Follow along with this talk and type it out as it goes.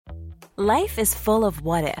Life is full of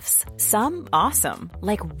what-ifs. Some awesome,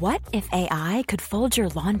 like what if AI could fold your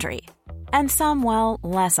laundry? And some, well,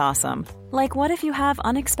 less awesome, like what if you have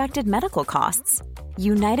unexpected medical costs?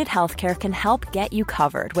 United Healthcare can help get you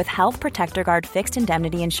covered with Health Protector Guard fixed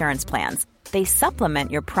indemnity insurance plans. They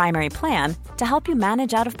supplement your primary plan to help you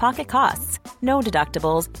manage out-of-pocket costs. No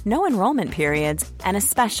deductibles, no enrollment periods, and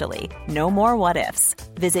especially no more what-ifs.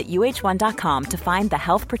 Visit uh1.com to find the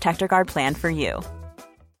Health Protector Guard plan for you.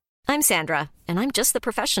 I'm Sandra, and I'm just the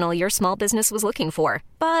professional your small business was looking for.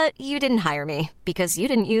 But you didn't hire me because you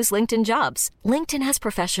didn't use LinkedIn Jobs. LinkedIn has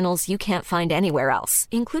professionals you can't find anywhere else,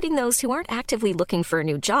 including those who aren't actively looking for a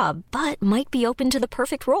new job, but might be open to the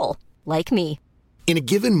perfect role, like me. In a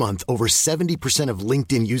given month, over 70% of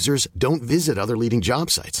LinkedIn users don't visit other leading job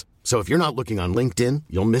sites. So if you're not looking on LinkedIn,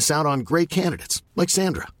 you'll miss out on great candidates like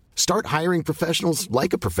Sandra. Start hiring professionals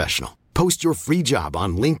like a professional. Post your free job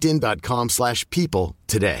on linkedin.com/people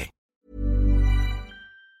today.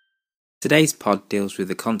 Today's pod deals with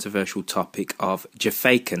the controversial topic of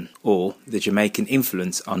Jafaican, or the Jamaican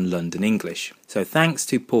influence on London English. So thanks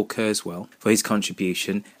to Paul Kurzweil for his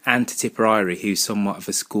contribution, and to Tipperary, who's somewhat of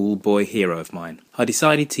a schoolboy hero of mine. I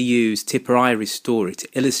decided to use Tipperary's story to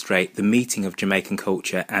illustrate the meeting of Jamaican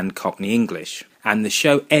culture and Cockney English. And the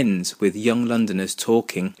show ends with young Londoners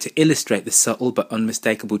talking to illustrate the subtle but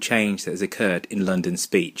unmistakable change that has occurred in London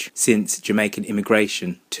speech since Jamaican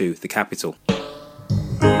immigration to the capital.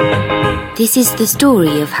 This is the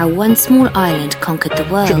story of how one small island conquered the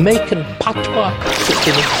world. Jamaican patois.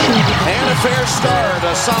 And a fair start,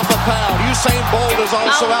 Asafa Powell. Usain Bolt is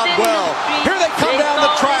also out well. Here they come down the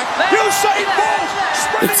track. Usain Bolt!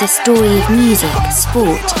 It's a story of music,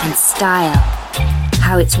 sport and style.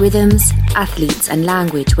 How its rhythms, athletes and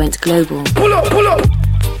language went global. Pull up, pull up!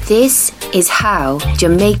 This is how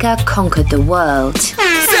Jamaica conquered the world.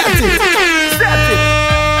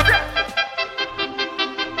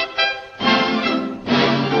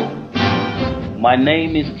 My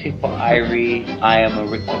name is Tipperary. I am a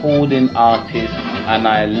recording artist and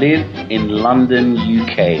I live in London,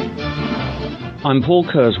 UK. I'm Paul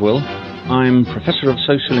Kurzweil. I'm Professor of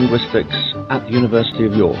Social Linguistics at the University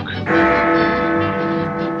of York.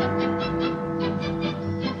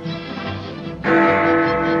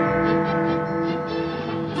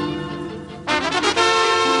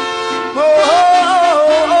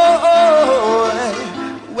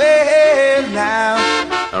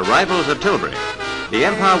 Arrivals at Tilbury. The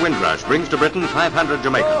Empire Windrush brings to Britain 500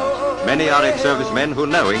 Jamaicans. Many are ex-servicemen who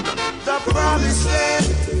know England.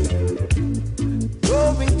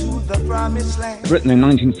 Written in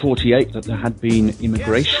 1948 that there had been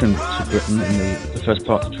immigration to Britain in the first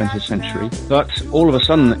part of the 20th century. But all of a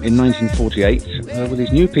sudden in 1948 there were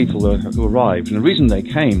these new people who arrived. And the reason they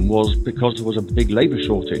came was because there was a big labour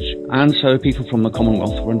shortage. And so people from the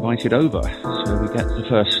Commonwealth were invited over. So we get the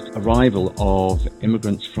first arrival of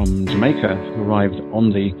immigrants from Jamaica who arrived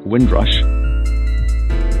on the Windrush.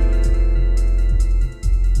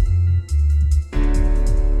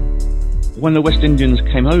 When the West Indians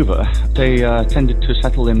came over, they tended to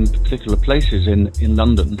settle in particular places in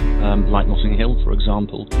London, like Notting Hill, for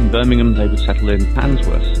example. In Birmingham, they would settle in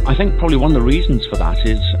Handsworth. I think probably one of the reasons for that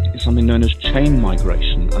is something known as chain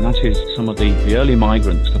migration, and that is some of the early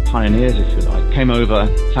migrants, the pioneers, if you like, came over,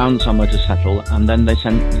 found somewhere to settle, and then they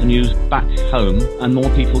sent the news back home, and more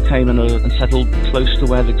people came and settled close to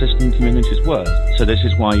where the existing communities were. So this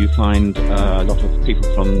is why you find a lot of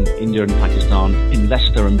people from India and Pakistan in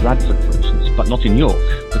Leicester and Bradford, for instance, but not in York,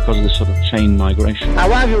 because of this sort of chain migration. Now,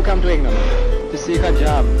 why have you come to England? To seek a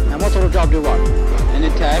job. And what sort of job do you want? Any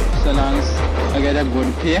type, so long as I get a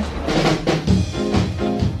good pay.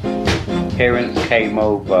 Parents came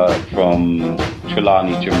over from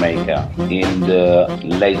Trelawney, Jamaica in the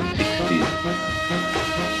late 60s.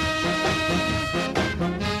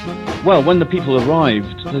 Well, when the people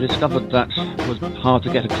arrived, they discovered that it was hard to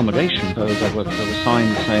get accommodation. So there were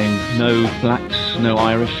signs saying no blacks, no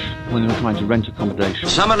Irish, when they were trying to rent accommodation.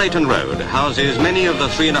 Somerleyton Road houses many of the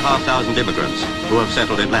 3,500 immigrants who have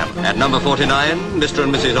settled in Lambeth. At number 49, Mr.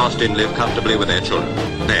 and Mrs. Austin live comfortably with their children.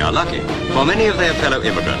 They are lucky, for many of their fellow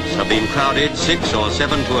immigrants have been crowded 6 or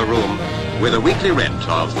 7 to a room with a weekly rent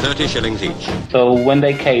of 30 shillings each. So when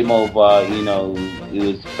they came over, it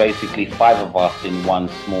was basically 5 of us in one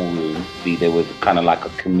small room. There was kind of like a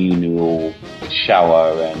communal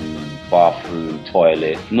shower and bathroom,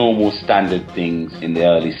 toilet, normal standard things in the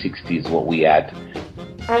early 60s, what we had.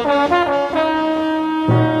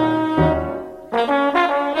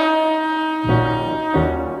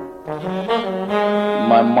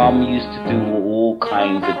 My mum used to do all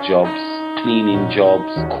kinds of jobs, cleaning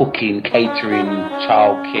jobs, cooking, catering,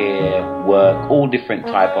 childcare, work, all different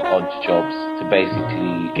type of odd jobs to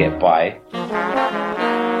basically get by.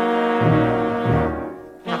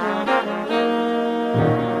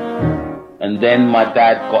 And then my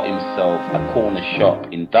dad got himself a corner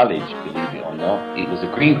shop in Dulwich, believe it or not. It was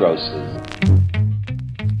a greengrocer's.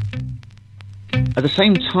 At the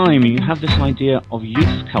same time, you have this idea of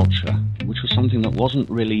youth culture, which was something that wasn't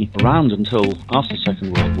really around until after the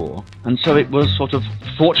Second World War. And so it was sort of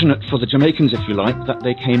fortunate for the Jamaicans, if you like, that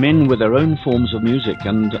they came in with their own forms of music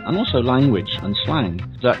and also language and slang,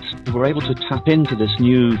 that were able to tap into this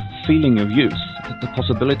new feeling of youth, the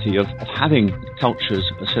possibility of having cultures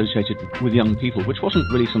associated with young people, which wasn't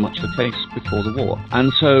really so much the case before the war.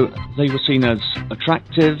 And so they were seen as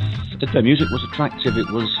attractive, their music was attractive, it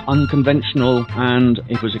was unconventional, and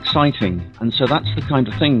it was exciting. And so that's the kind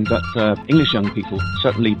of thing that English young people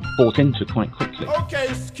certainly bought into quite quickly. Okay,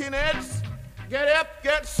 skinheads, get up,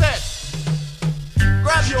 get set.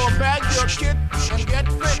 Grab your bag, your kit, and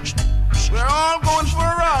get fit. We're all going for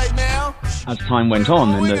a ride now. As time went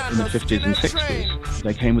on in the 50s and 60s,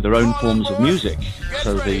 they came with their own forms of music.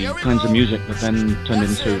 So the kinds of music that then turned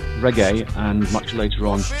into reggae and much later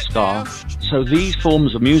on ska. So these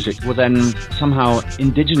forms of music were then somehow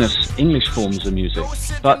indigenous English forms of music,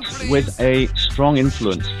 but with a strong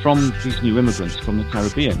influence from these new immigrants from the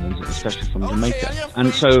Caribbean, and especially from Jamaica.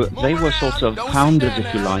 And so they were sort of founders,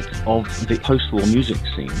 if you like, of the post-war music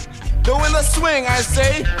scene. Doing the swing, I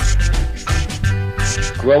say.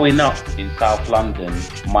 Growing up in South London,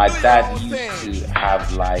 my dad used to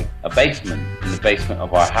have like a basement in the basement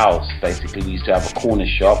of our house. Basically, we used to have a corner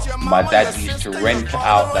shop. My dad used to rent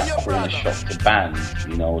out that corner shop to bands,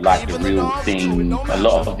 you know, like the Real Thing, a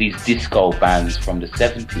lot of these disco bands from the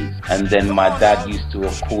 70s. And then my dad used to,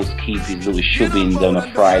 of course, keep his little shubbins on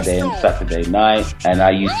a Friday and Saturday night. And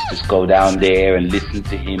I used to just go down there and listen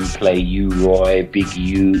to him play U-Roy, Big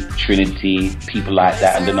U, Trinity, people like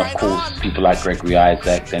that. And then, of course, people like Gregory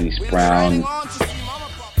Isaac, Dennis Brown.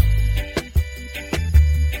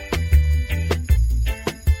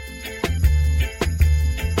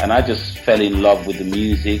 And I just fell in love with the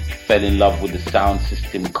music, fell in love with the sound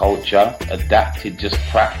system culture, adapted, just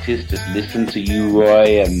practiced, just listened to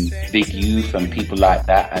U-Roy and Big Youth and people like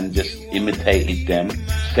that and just imitated them.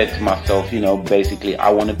 Said to myself, you know, basically, I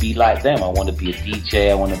want to be like them. I want to be a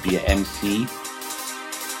DJ, I want to be an MC.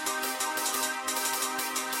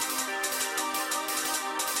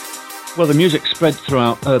 Well, the music spread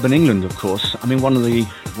throughout urban England, of course. I mean, one of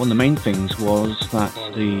the main things was that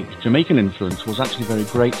the Jamaican influence was actually very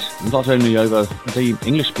great, not only over the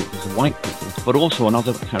English people, the white people, but also on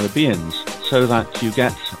other Caribbeans, so that you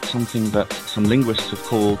get something that some linguists have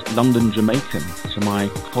called London Jamaican. So my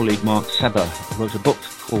colleague Mark Seber wrote a book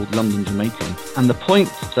called London Jamaican. And the point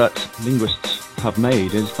that linguists have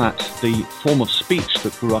made is that the form of speech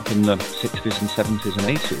that grew up in the 60s and 70s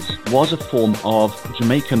and 80s was a form of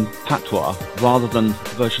Jamaican patois rather than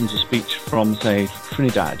versions of speech from, say,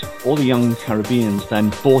 Trinidad. All the young Caribbeans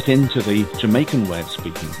then bought into the Jamaican way of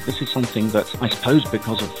speaking. This is something that, I suppose,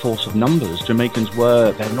 because of force of numbers, Jamaicans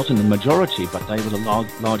they're not in the majority, but they were the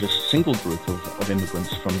largest single group of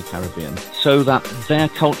immigrants from the Caribbean. So that their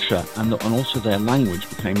culture and also their language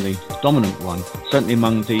became the dominant one, certainly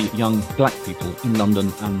among the young black people in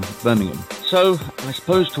London and Birmingham. So, I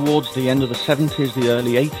suppose towards the end of the 70s, the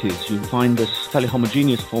early 80s, you find this fairly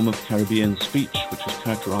homogeneous form of Caribbean speech, which was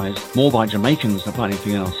characterised more by Jamaicans than by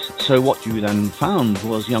anything else. So what you then found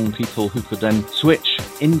was young people who could then switch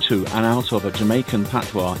into and out of a Jamaican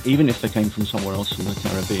patois, even if they came from somewhere else in the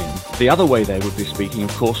Caribbean. The other way they would be speaking,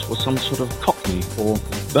 of course, was some sort of Cockney or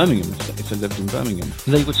Birmingham, if they lived in Birmingham.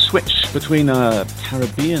 They would switch between a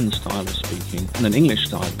Caribbean style of speaking and an English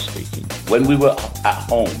style of speaking. When we were at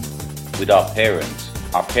home with our parents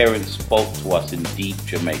spoke to us in deep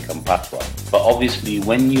Jamaican patois. But obviously,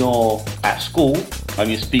 when you're at school and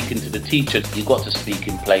you're speaking to the teacher, you've got to speak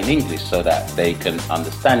in plain English so that they can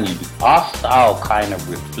understand you. Our style kind of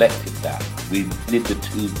reflected that. We did the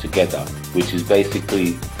two together, which is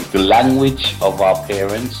basically the language of our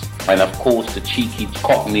parents and, of course, the cheeky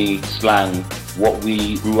Cockney slang, what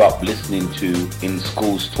we grew up listening to in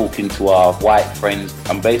schools, talking to our white friends.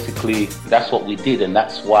 And basically, that's what we did. And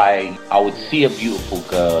that's why I would see a beautiful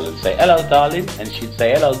girl and say, "Hello, darling." And she'd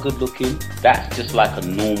say, "Hello, good looking." That's just like a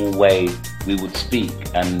normal way we would speak.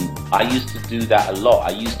 And I used to do that a lot.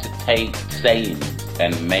 I used to take sayings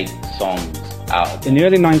and make songs out of it. In the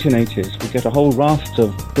early 1980s, we get a whole raft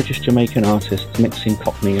of British Jamaican artists mixing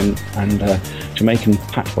Cockney and Jamaican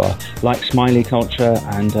patois, like Smiley Culture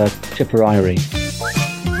and Tipperary.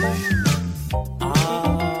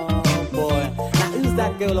 Oh boy, now who's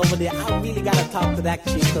that girl girl over there, I really gotta talk to that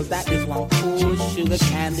chick, cause that is one cool sugar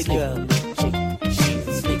candy girl. Chick, she's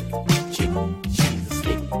a slick chick, she's a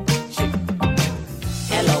slick chick.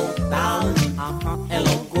 Hello, darling,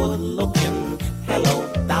 hello, good looking.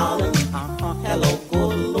 Hello, darling, hello,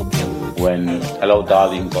 good looking. When Hello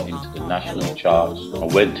Darling got into the national charts, I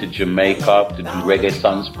went to Jamaica to do Reggae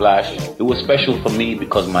Sunsplash. It was special for me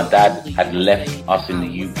because my dad had left us in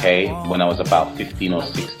the UK when I was about 15 or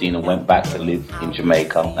 16 and went back to live in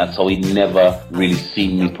Jamaica. And so he never really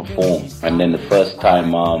seen me perform. And then the first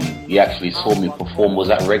time he actually saw me perform was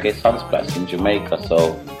at Reggae Sunsplash in Jamaica.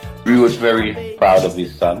 So he was very proud of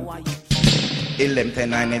his son. 11, 10,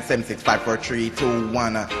 9, 8, 7, 6, 5, 4, 3, 2,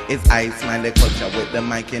 1. It's I, Smiley Culture with the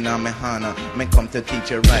mic in my hand. Me come to teach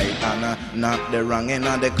you right, Anna. Not the wrong in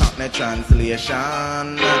the Cockney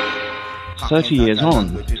translation. 30 years on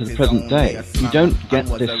to the present day, you don't get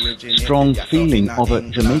this strong feeling of a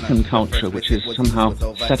Jamaican culture which is somehow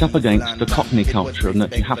set up against the Cockney culture and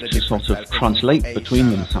that you have to sort of translate between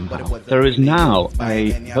them somehow. There is now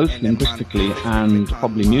both linguistically and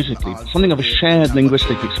probably musically, something of a shared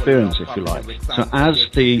linguistic experience, if you like. So as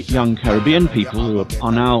the young Caribbean people who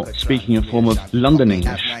are now speaking a form of London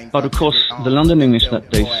English, but of course the London English that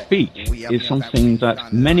they speak is something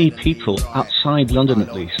that many people outside London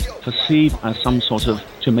at least perceive as some sort of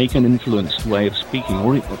Jamaican-influenced way of speaking,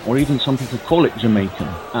 or even some people call it Jamaican.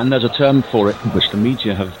 And there's a term for it which the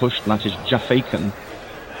media have pushed, that is Jafaican.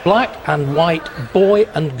 Black and white, boy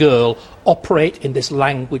and girl operate in this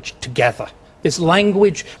language together. This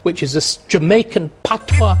language which is a Jamaican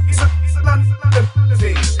patois.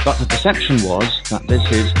 But the perception was that this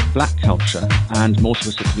is black culture, and more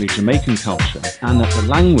specifically Jamaican culture, and that the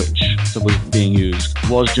language that was being used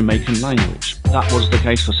was Jamaican language. That was the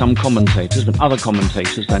case for some commentators, but other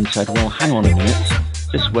commentators then said, well, hang on a minute,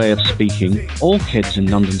 this way of speaking, all kids in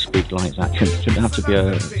London speak like that. You shouldn't have to be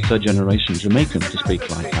a third-generation Jamaican to speak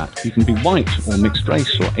like that. You can be white or mixed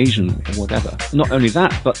race or Asian or whatever. Not only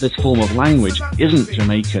that, but this form of language isn't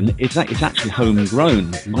Jamaican, it's actually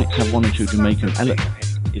homegrown. It might have one or two Jamaican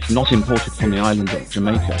elements. It's not imported from the island of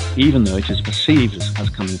Jamaica, even though it is perceived as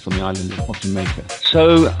coming from the island of Jamaica.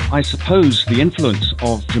 So I suppose the influence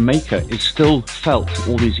of Jamaica is still felt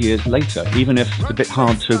all these years later, even if it's a bit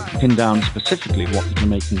hard to pin down specifically what the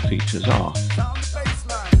Jamaican features are.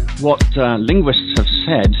 What linguists have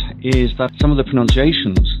said is that some of the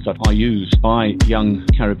pronunciations that are used by young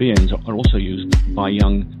Caribbeans are also used by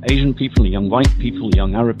young Asian people, young white people,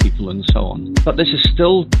 young Arab people, and so on. But this is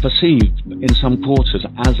still perceived in some quarters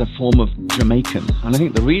as a form of Jamaican. And I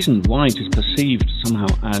think the reason why it is perceived somehow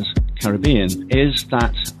as Caribbean is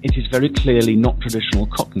that it is very clearly not traditional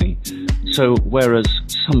Cockney. So whereas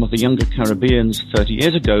some of the younger Caribbeans 30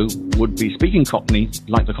 years ago would be speaking Cockney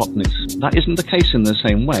like the Cockneys, that isn't the case in the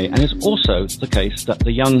same way. And it's also the case that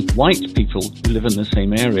the young white people who live in the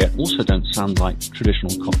same area also don't sound like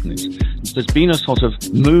traditional Cockneys. There's been a sort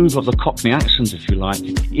of move of the Cockney accent, if you like,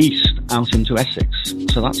 east out into Essex.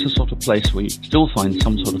 So that's the sort of place where you still find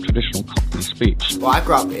some sort of traditional Cockney speech. Well, I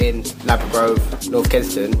grew up in Ladbroke Grove, North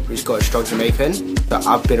Kensington, which got a strong Jamaican. But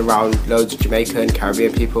I've been around loads of Jamaican,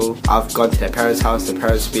 Caribbean people. I've gone to their parents' house, their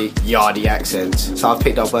parents speak Yardie accents. So I've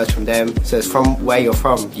picked up words from them. So it's from where you're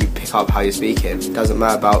from, you pick up how you're speaking. It doesn't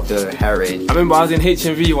matter about the heritage. I remember I was in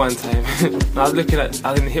HMV one time. I was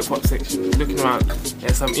in the hip-hop section, looking around.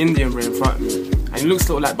 There's some Indian bro in front of me. And he looks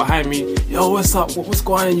sort of like behind me, yo, what's up? What's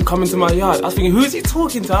going on? You come into my yard? I was thinking, who's he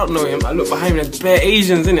talking to? I don't know him. I look behind me, there's bare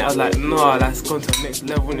Asians in it. I was like, nah, that's gone to the next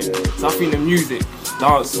level, innit? So I think the music,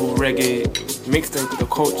 dancehall, reggae, mixed with the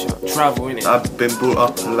culture, travel, innit? I've been brought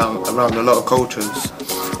up around a lot of cultures.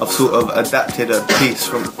 I've sort of adapted a piece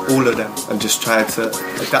from all of them and just tried to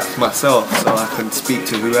adapt myself so I can speak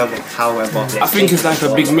to whoever, however. I think it's like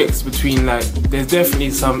a big mix between, like, there's definitely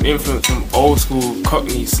some influence from old school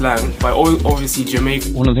Cockney slang, but obviously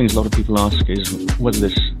Jamaican. One of the things a lot of people ask is whether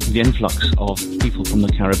the influx of people from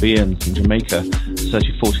the Caribbean, from Jamaica,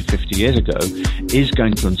 30, 40, 50 years ago, is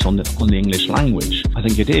going to influence on the English language. I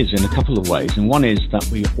think it is in a couple of ways. And one is that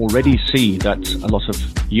we already see that a lot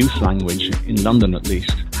of youth language, in London at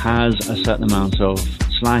least, has a certain amount of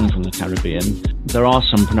slang from the Caribbean. There are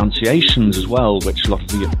some pronunciations as well which a lot of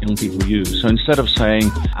the young people use. So instead of saying,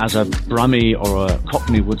 as a Brummie or a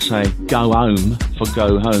Cockney would say, go home for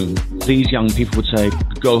go home, these young people would say,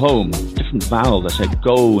 go home. Different vowel, they say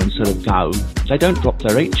go instead of go. They don't drop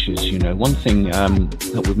their H's, you know. One thing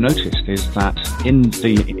that we've noticed is that in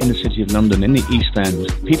the inner city of London, in the East End,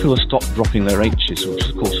 people have stopped dropping their H's, which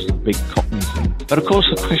of course is a big Cockney thing. But of course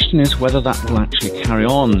the question is whether that will actually carry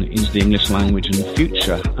on into the English language in the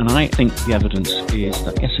future. And I think the evidence is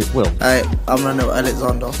that yes, it will. Hi, I'm Randall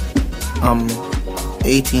Alexander. I'm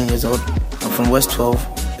 18 years old. I'm from West 12,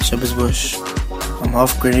 Shepherd's Bush. I'm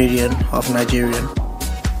half Grenadian, half Nigerian.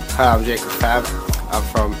 Hi, I'm Jacob Fab. I'm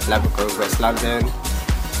from Ladbroke Grove, West London.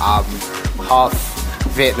 I'm half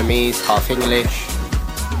Vietnamese, half English.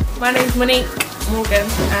 My name's Monique Morgan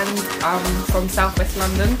and I'm from South West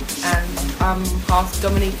London and I'm half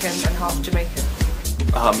Dominican and half Jamaican.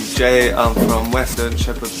 I'm Jay, I'm from Western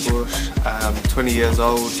Shepherd's Bush. I'm 20 years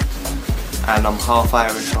old and I'm half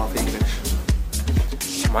Irish, half English.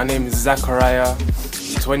 My name is Zachariah, I'm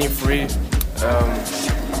 23.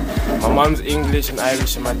 My mum's English and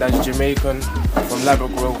Irish and my dad's Jamaican. I'm from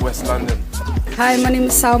Ladbroke Grove, West London. Hi, my name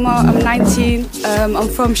is Salma, I'm 19, I'm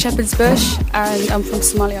from Shepherd's Bush and I'm from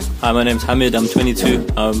Somalia. Hi, my name's Hamid, I'm 22,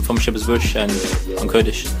 I'm from Shepherd's Bush and I'm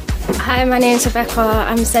Kurdish. Hi, my name's Rebecca,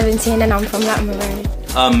 I'm 17 and I'm from Latin Marine.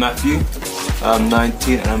 I'm Matthew, I'm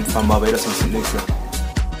 19 and I'm from Barbados and St Lucia.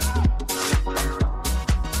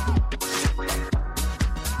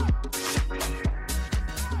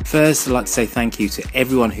 First, I'd like to say thank you to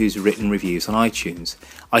everyone who's written reviews on iTunes.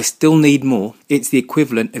 I still need more. It's the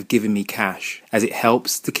equivalent of giving me cash, as it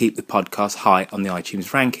helps to keep the podcast high on the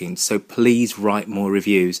iTunes rankings, so please write more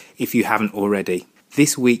reviews if you haven't already.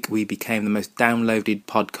 This week we became the most downloaded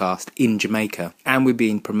podcast in Jamaica, and we're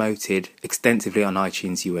being promoted extensively on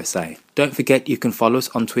iTunes USA. Don't forget you can follow us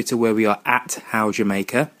on Twitter where we are at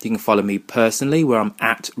HowJamaica. You can follow me personally where I'm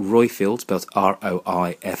at Roifield, spelled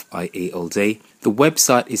Roifield. The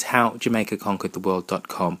website is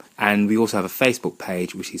howjamaicaconqueredtheworld.com, and we also have a Facebook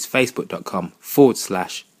page which is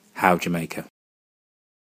facebook.com/HowJamaica.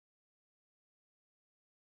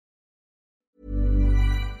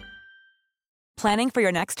 Planning for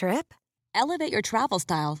your next trip? Elevate your travel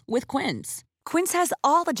style with Quince. Quince has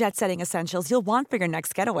all the jet-setting essentials you'll want for your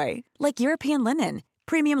next getaway, like European linen,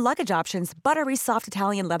 premium luggage options, buttery soft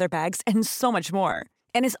Italian leather bags, and so much more.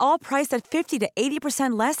 And is all priced at 50 to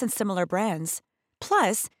 80% less than similar brands.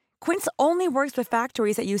 Plus, Quince only works with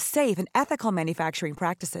factories that use safe and ethical manufacturing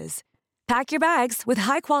practices. Pack your bags with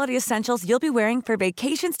high-quality essentials you'll be wearing for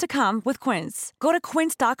vacations to come with Quince. Go to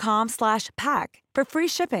quince.com/pack for free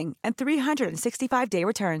shipping and 365-day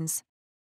returns.